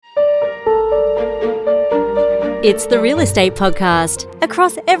It's the Real Estate Podcast,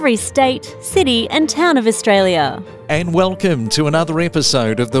 across every state, city and town of Australia. And welcome to another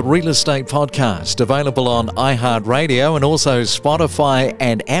episode of the Real Estate Podcast, available on iHeartRadio and also Spotify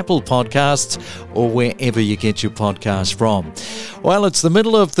and Apple Podcasts, or wherever you get your podcasts from. Well, it's the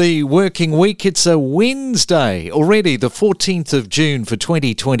middle of the working week. It's a Wednesday, already the 14th of June for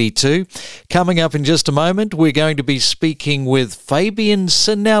 2022. Coming up in just a moment, we're going to be speaking with Fabian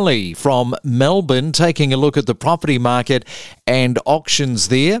Sinelli from Melbourne, taking a look at the property market and auctions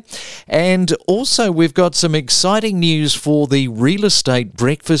there. And also, we've got some exciting news for the Real Estate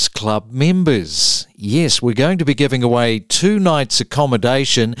Breakfast Club members. Yes, we're going to be giving away 2 nights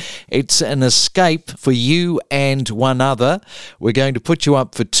accommodation. It's an escape for you and one other. We're going to put you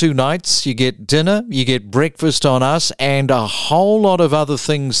up for 2 nights. You get dinner, you get breakfast on us, and a whole lot of other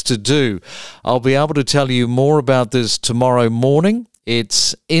things to do. I'll be able to tell you more about this tomorrow morning.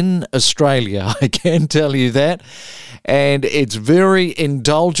 It's in Australia, I can tell you that. And it's very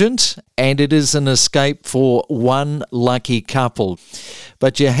indulgent, and it is an escape for one lucky couple.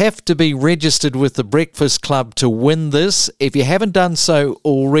 But you have to be registered with the Breakfast Club to win this. If you haven't done so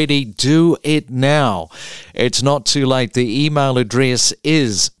already, do it now. It's not too late. The email address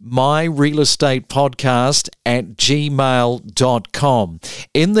is myrealestatepodcast@gmail.com.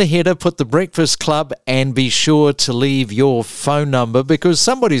 In the header, put the Breakfast Club and be sure to leave your phone number, because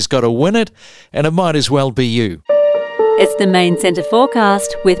somebody's got to win it, and it might as well be you. It's the Main Centre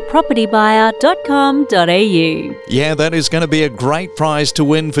forecast with propertybuyer.com.au. Yeah, that is going to be a great prize to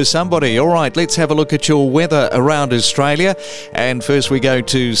win for somebody. All right, let's have a look at your weather around Australia. And first we go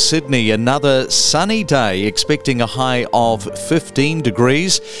to Sydney. Another sunny day, expecting a high of 15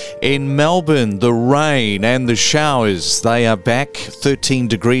 degrees. In Melbourne, the rain and the showers, they are back. 13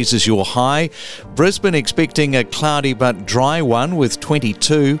 degrees is your high. Brisbane expecting a cloudy but dry one with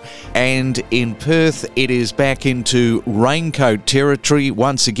 22. And in Perth, it is back into raincoat territory,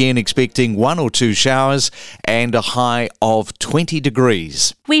 once again expecting 1 or 2 showers and a high of 20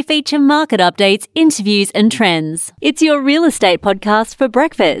 degrees. We feature market updates, interviews and trends. It's your real estate podcast for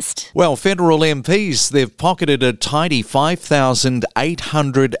breakfast. Well, federal MPs, they've pocketed a tidy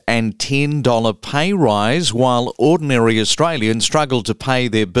 $5,810 pay rise, while ordinary Australians struggle to pay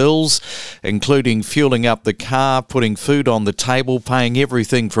their bills, including fueling up the car, putting food on the table, paying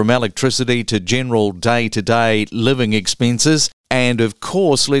everything from electricity to general day-to-day living expenses. And of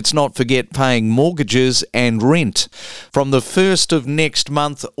course, let's not forget paying mortgages and rent. From the 1st of next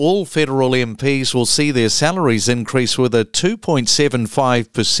month, all federal MPs will see their salaries increase with a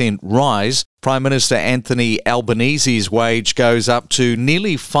 2.75% rise. Prime Minister Anthony Albanese's wage goes up to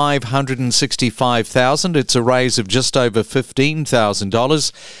nearly $565,000. It's a raise of just over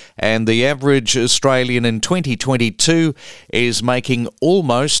 $15,000. And the average Australian in 2022 is making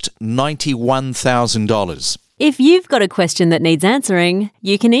almost $91,000. If you've got a question that needs answering,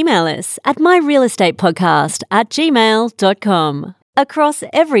 you can email us at myrealestatepodcast@gmail.com. Across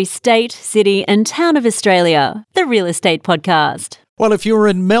every state, city and town of Australia, the Real Estate Podcast. Well, if you're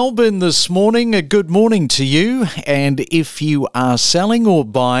in Melbourne this morning, a good morning to you. And if you are selling or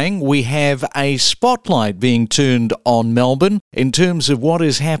buying, we have a spotlight being turned on Melbourne in terms of what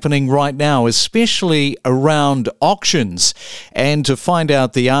is happening right now, especially around auctions. And to find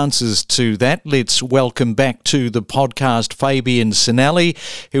out the answers to that, let's welcome back to the podcast Fabian Sinelli,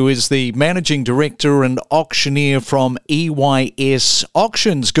 who is the Managing Director and Auctioneer from EYS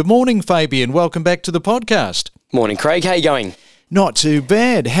Auctions. Good morning, Fabian. Welcome back to the podcast. Morning, Craig. How you going? Not too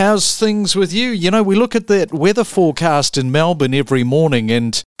bad. How's things with you? You know, we look at that weather forecast in Melbourne every morning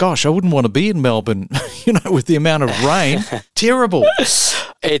and, gosh, I wouldn't want to be in Melbourne, with the amount of rain. Terrible.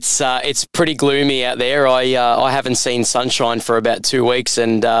 It's pretty gloomy out there. I haven't seen sunshine for about 2 weeks,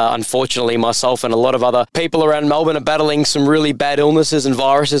 and unfortunately myself and a lot of other people around Melbourne are battling some really bad illnesses and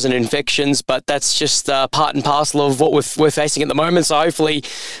viruses and infections, but that's just part and parcel of what we're facing at the moment, so hopefully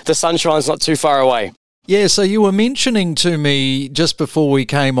the sunshine's not too far away. Yeah, so you were mentioning to me just before we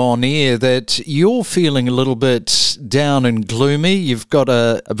came on air that you're feeling a little bit down and gloomy. You've got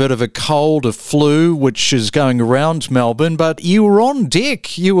a bit of a cold, a flu, which is going around Melbourne, but you were on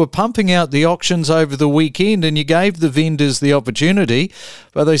deck. You were pumping out the auctions over the weekend and you gave the vendors the opportunity,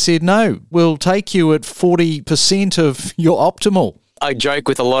 but they said, no, we'll take you at 40% of your optimal. I joke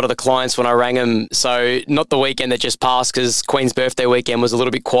with a lot of the clients when I rang them, so not the weekend that just passed because Queen's birthday weekend was a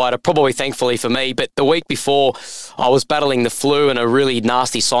little bit quieter, probably thankfully for me, but the week before I was battling the flu and a really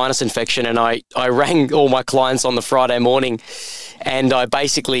nasty sinus infection, and I rang all my clients on the Friday morning And I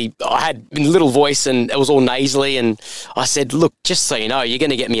had a little voice and it was all nasally. And I said, look, just so you know, you're going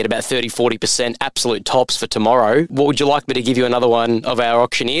to get me at about 30-40% absolute tops for tomorrow. What would you like me to give you another one of our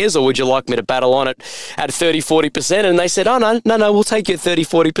auctioneers, or would you like me to battle on it at 30-40%? And they said, oh, no, we'll take you at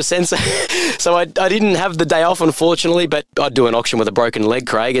 30-40%. So I didn't have the day off, unfortunately, but I'd do an auction with a broken leg,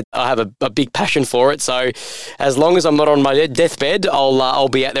 Craig. I have a big passion for it. So as long as I'm not on my deathbed, I'll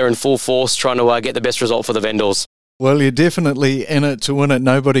be out there in full force trying to get the best result for the vendors. Well, you're definitely in it to win it.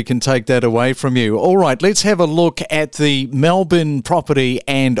 Nobody can take that away from you. All right, let's have a look at the Melbourne property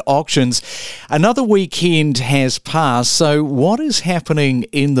and auctions. Another weekend has passed, so what is happening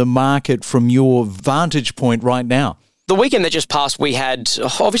in the market from your vantage point right now? The weekend that just passed, we had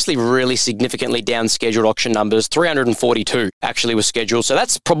obviously really significantly down scheduled auction numbers. 342 actually was scheduled. So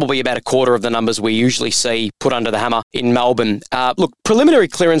that's probably about a quarter of the numbers we usually see put under the hammer in Melbourne. Look, preliminary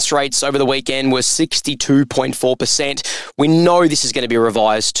clearance rates over the weekend were 62.4%. We know this is going to be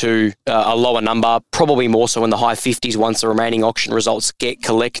revised to a lower number, probably more so in the high 50s once the remaining auction results get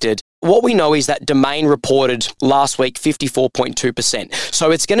collected. What we know is that Domain reported last week 54.2%.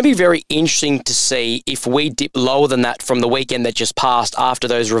 So it's going to be very interesting to see if we dip lower than that from the weekend that just passed after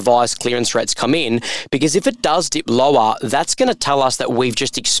those revised clearance rates come in, because if it does dip lower, that's going to tell us that we've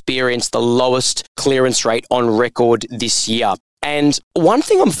just experienced the lowest clearance rate on record this year. And one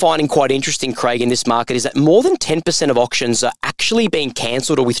thing I'm finding quite interesting, Craig, in this market is that more than 10% of auctions are actually being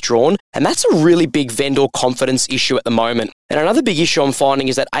cancelled or withdrawn. And that's a really big vendor confidence issue at the moment. And another big issue I'm finding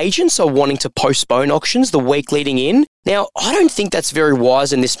is that agents are wanting to postpone auctions the week leading in. Now, I don't think that's very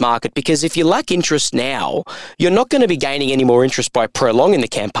wise in this market, because if you lack interest now, you're not going to be gaining any more interest by prolonging the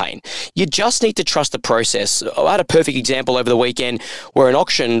campaign. You just need to trust the process. I had a perfect example over the weekend where an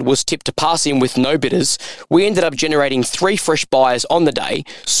auction was tipped to pass in with no bidders. We ended up generating 3 fresh buyers on the day,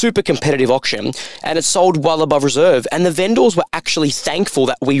 super competitive auction, and it sold well above reserve. And the vendors were actually thankful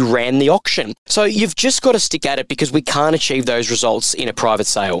that we ran the auction. So you've just got to stick at it, because we can't achieve those results in a private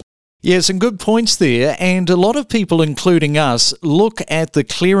sale. Yeah, some good points there, and a lot of people, including us, look at the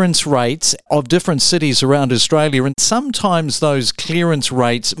clearance rates of different cities around Australia, and sometimes those clearance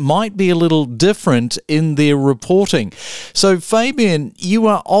rates might be a little different in their reporting. So, Fabian, you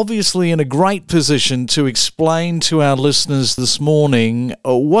are obviously in a great position to explain to our listeners this morning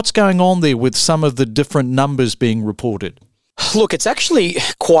what's going on there with some of the different numbers being reported. Look, it's actually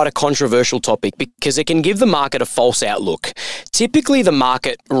quite a controversial topic because it can give the market a false outlook. Typically, the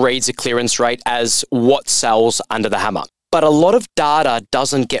market reads a clearance rate as what sells under the hammer. But a lot of data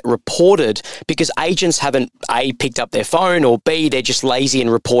doesn't get reported because agents haven't A, picked up their phone, or B, they're just lazy in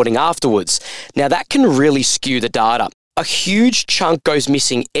reporting afterwards. Now, that can really skew the data. A huge chunk goes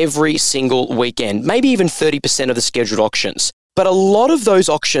missing every single weekend, maybe even 30% of the scheduled auctions. But a lot of those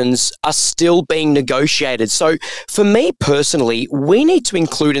auctions are still being negotiated. So for me personally, we need to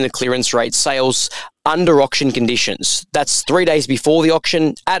include in the clearance rate sales under auction conditions. That's 3 days before the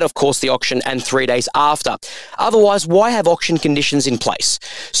auction, at of course the auction, and 3 days after. Otherwise, why have auction conditions in place?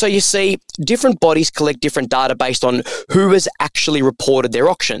 So you see, different bodies collect different data based on who has actually reported their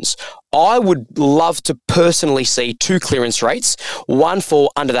auctions. I would love to personally see 2 clearance rates, one for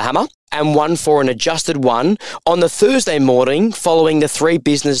under the hammer and one for an adjusted one on the Thursday morning following the 3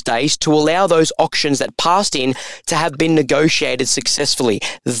 business days, to allow those auctions that passed in to have been negotiated successfully.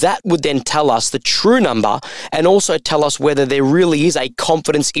 That would then tell us the true number, and also tell us whether there really is a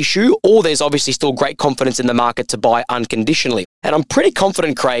confidence issue, or there's obviously still great confidence in the market to buy unconditionally. And I'm pretty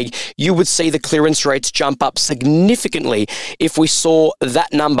confident, Craig, you would see the clearance rates jump up significantly if we saw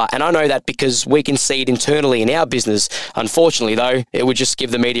that number. And I know that because we can see it internally in our business. Unfortunately, though, it would just give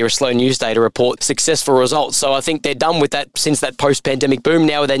the media a slow news day to report successful results. So I think they're done with that since that post-pandemic boom.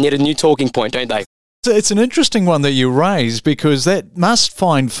 Now they need a new talking point, don't they? It's an interesting one that you raise, because that must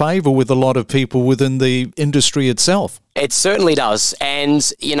find favour with a lot of people within the industry itself. It certainly does.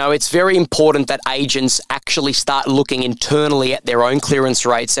 And, you know, it's very important that agents actually start looking internally at their own clearance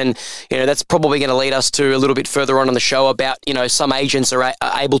rates. And, you know, that's probably going to lead us to a little bit further on in the show about, you know, some agents are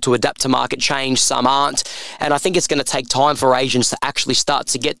able to adapt to market change, some aren't. And I think it's going to take time for agents to actually start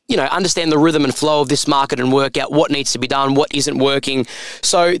to get, you know, understand the rhythm and flow of this market and work out what needs to be done, what isn't working.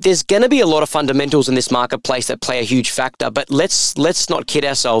 So there's going to be a lot of fundamentals in this marketplace that play a huge factor. But let's not kid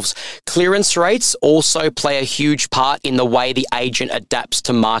ourselves. Clearance rates also play a huge part in the way the agent adapts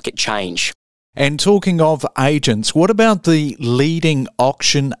to market change. And talking of agents, what about the leading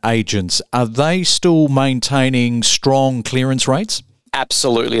auction agents? Are they still maintaining strong clearance rates?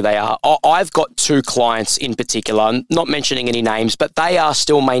 Absolutely, they are. I've got two clients in particular, I'm not mentioning any names, but they are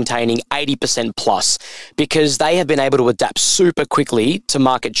still maintaining 80% plus because they have been able to adapt super quickly to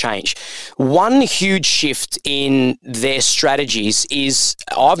market change. One huge shift in their strategies is,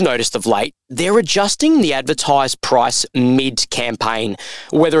 I've noticed of late, they're adjusting the advertised price mid-campaign,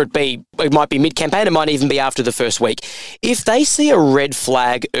 whether it might be mid-campaign, it might even be after the first week. If they see a red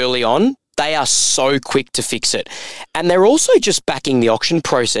flag early on, they are so quick to fix it. And they're also just backing the auction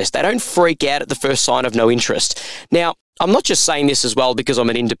process. They don't freak out at the first sign of no interest. Now, I'm not just saying this as well because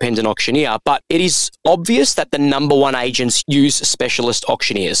I'm an independent auctioneer, but it is obvious that the number one agents use specialist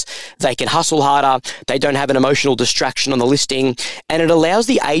auctioneers. They can hustle harder, they don't have an emotional distraction on the listing, and it allows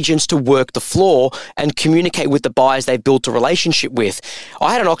the agents to work the floor and communicate with the buyers they've built a relationship with.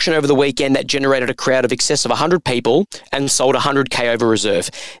 I had an auction over the weekend that generated a crowd of excess of 100 people and sold 100K over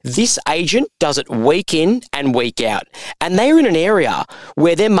reserve. This agent does it week in and week out, and they're in an area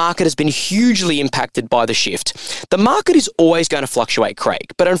where their market has been hugely impacted by the shift. The market is always going to fluctuate,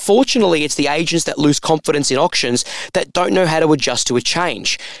 Craig, but unfortunately it's the agents that lose confidence in auctions that don't know how to adjust to a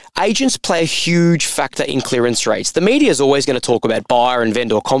change. Agents play a huge factor in clearance rates. The media is always going to talk about buyer and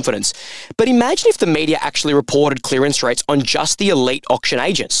vendor confidence, but imagine if the media actually reported clearance rates on just the elite auction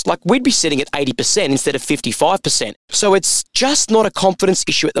agents. Like, we'd be sitting at 80% instead of 55%. So it's just not a confidence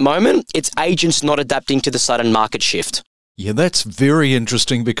issue at the moment, it's agents not adapting to the sudden market shift. Yeah, that's very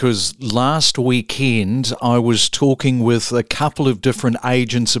interesting because last weekend I was talking with a couple of different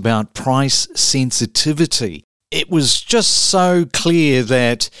agents about price sensitivity. It was just so clear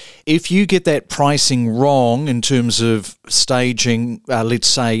that if you get that pricing wrong in terms of staging, let's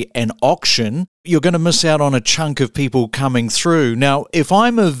say, an auction, you're going to miss out on a chunk of people coming through. Now, if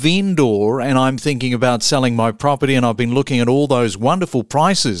I'm a vendor and I'm thinking about selling my property and I've been looking at all those wonderful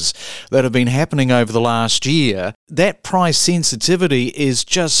prices that have been happening over the last year, that price sensitivity is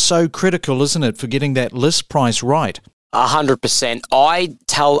just so critical, isn't it, for getting that list price right? 100%. I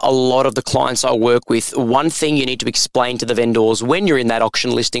tell a lot of the clients I work with, one thing you need to explain to the vendors when you're in that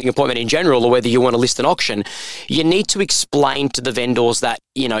auction listing appointment in general, or whether you want to list an auction, you need to explain to the vendors that,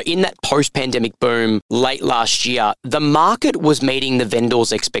 in that post-pandemic boom late last year, the market was meeting the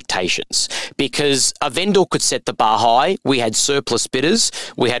vendors' expectations because a vendor could set the bar high. We had surplus bidders.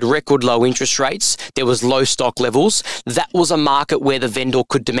 We had record low interest rates. There was low stock levels. That was a market where the vendor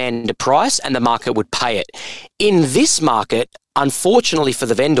could demand a price and the market would pay it. In this market, unfortunately for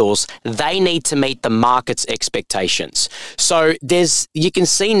the vendors, they need to meet the market's expectations. So you can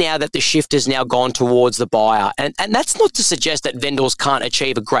see now that the shift has now gone towards the buyer. And that's not to suggest that vendors can't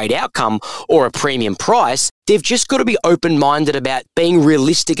achieve a great outcome or a premium price. They've just got to be open-minded about being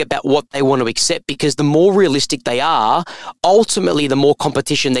realistic about what they want to accept, because the more realistic they are, ultimately the more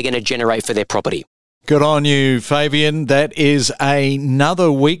competition they're going to generate for their property. Good on you, Fabian. That is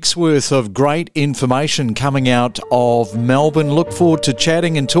another week's worth of great information coming out of Melbourne. Look forward to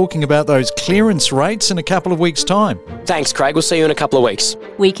chatting and talking about those clearance rates in a couple of weeks' time. Thanks, Craig. We'll see you in a couple of weeks.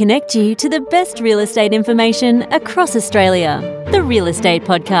 We connect you to the best real estate information across Australia. The Real Estate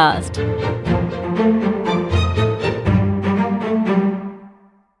Podcast.